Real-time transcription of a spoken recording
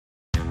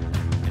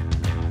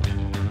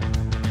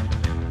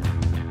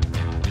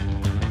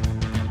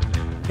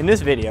In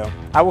this video,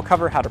 I will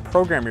cover how to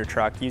program your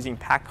truck using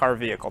PACCAR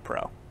Vehicle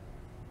Pro.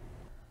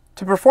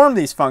 To perform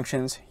these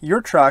functions,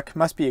 your truck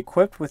must be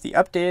equipped with the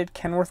updated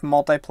Kenworth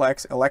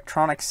Multiplex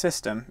electronic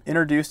system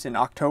introduced in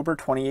October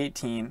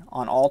 2018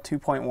 on all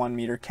 2.1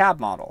 meter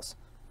cab models.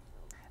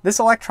 This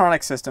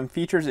electronic system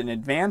features an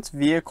Advanced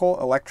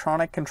Vehicle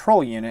Electronic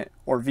Control Unit,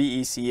 or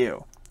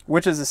VECU,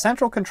 which is a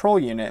central control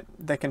unit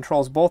that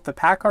controls both the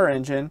PACCAR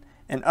engine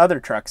and other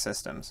truck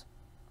systems.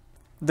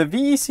 The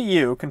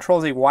VECU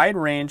controls a wide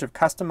range of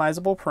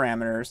customizable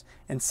parameters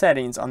and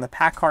settings on the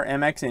PACCAR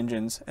MX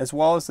engines as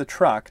well as the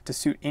truck to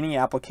suit any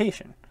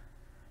application.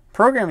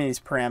 Programming these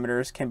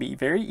parameters can be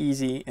very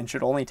easy and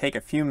should only take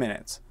a few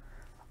minutes.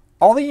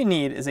 All that you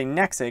need is a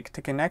NEXIC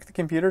to connect the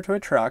computer to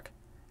a truck,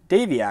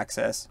 DAVIE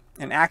access,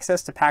 and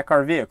access to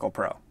PACCAR Vehicle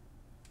Pro.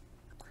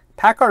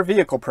 PACCAR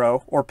Vehicle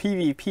Pro, or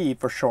PVP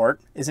for short,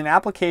 is an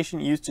application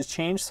used to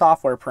change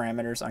software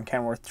parameters on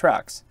Kenworth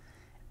trucks.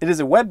 It is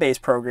a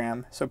web-based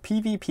program, so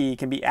PVP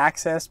can be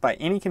accessed by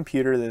any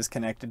computer that is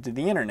connected to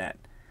the internet.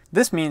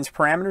 This means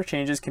parameter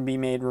changes can be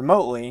made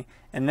remotely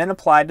and then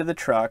applied to the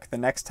truck the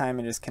next time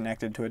it is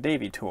connected to a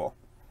DAVIE tool.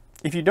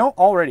 If you don't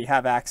already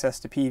have access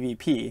to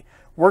PVP,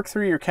 work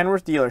through your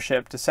Kenworth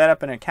dealership to set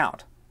up an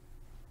account.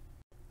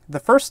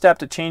 The first step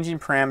to changing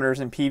parameters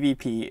in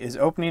PVP is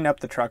opening up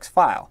the truck's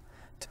file.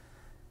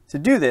 To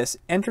do this,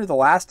 enter the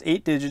last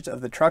 8 digits of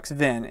the truck's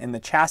VIN in the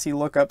chassis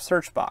lookup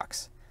search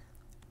box.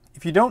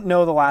 If you don't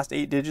know the last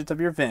 8 digits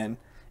of your VIN,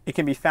 it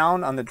can be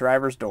found on the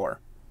driver's door.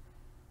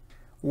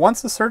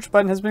 Once the search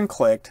button has been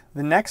clicked,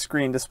 the next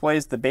screen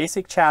displays the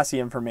basic chassis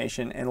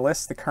information and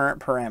lists the current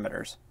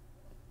parameters.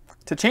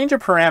 To change a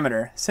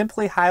parameter,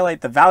 simply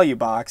highlight the value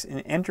box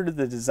and enter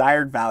the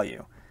desired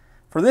value.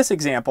 For this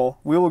example,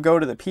 we will go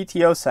to the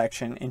PTO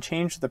section and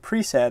change the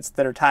presets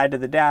that are tied to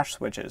the dash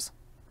switches.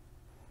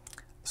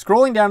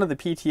 Scrolling down to the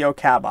PTO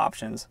cab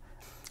options,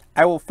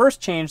 I will first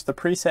change the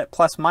preset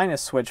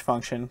plus-minus switch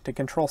function to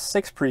control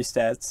 6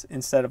 presets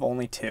instead of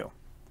only 2.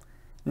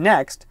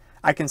 Next,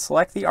 I can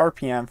select the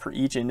RPM for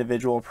each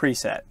individual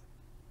preset.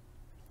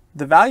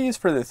 The values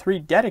for the 3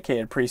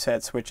 dedicated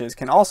preset switches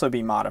can also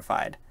be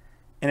modified.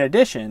 In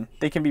addition,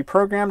 they can be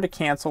programmed to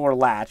cancel or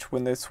latch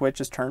when the switch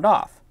is turned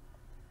off.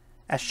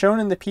 As shown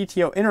in the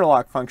PTO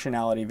interlock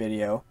functionality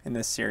video in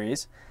this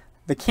series,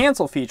 the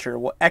cancel feature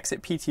will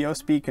exit PTO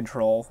speed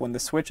control when the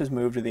switch is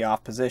moved to the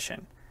off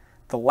position.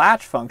 The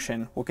latch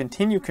function will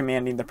continue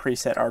commanding the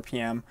preset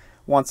RPM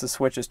once the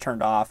switch is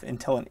turned off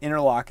until an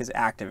interlock is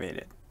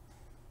activated.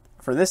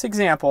 For this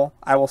example,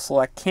 I will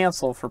select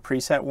cancel for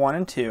preset 1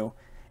 and 2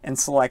 and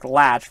select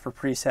latch for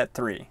preset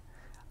 3.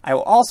 I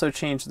will also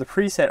change the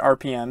preset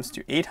RPMs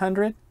to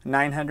 800,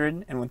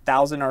 900, and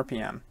 1000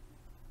 RPM.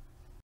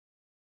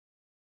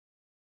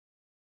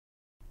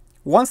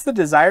 Once the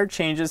desired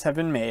changes have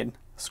been made,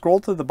 scroll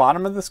to the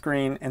bottom of the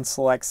screen and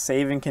select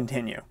Save and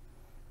Continue.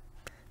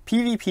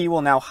 PVP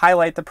will now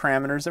highlight the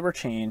parameters that were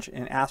changed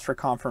and ask for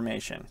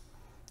confirmation.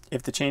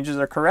 If the changes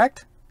are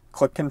correct,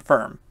 click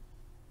Confirm.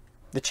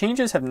 The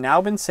changes have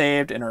now been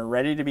saved and are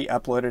ready to be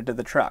uploaded to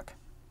the truck.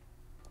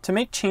 To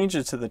make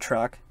changes to the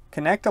truck,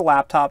 connect a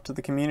laptop to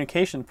the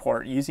communication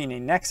port using a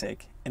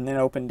NEXIC and then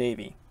open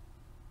DAVIE.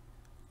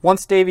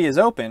 Once DAVIE is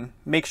open,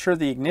 make sure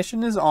the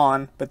ignition is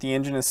on but the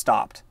engine is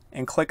stopped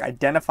and click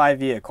Identify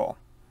Vehicle.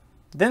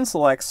 Then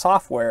select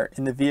Software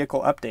in the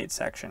Vehicle Update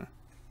section.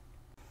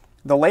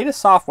 The latest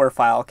software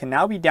file can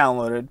now be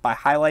downloaded by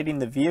highlighting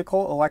the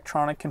Vehicle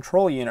Electronic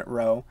Control Unit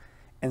row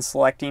and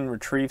selecting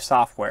Retrieve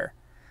Software.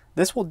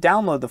 This will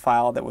download the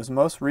file that was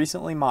most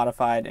recently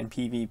modified in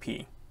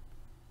PVP.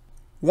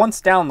 Once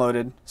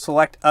downloaded,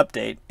 select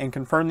Update and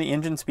confirm the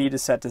engine speed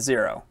is set to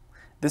 0.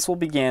 This will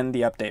begin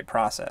the update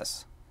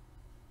process.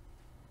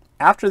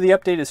 After the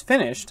update is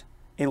finished,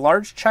 a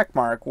large check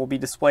mark will be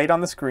displayed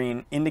on the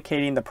screen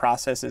indicating the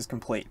process is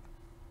complete.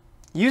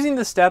 Using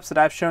the steps that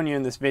I've shown you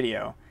in this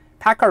video,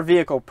 PACCAR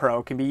Vehicle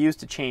Pro can be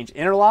used to change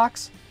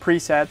interlocks,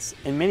 presets,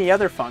 and many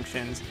other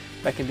functions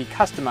that can be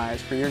customized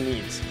for your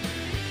needs.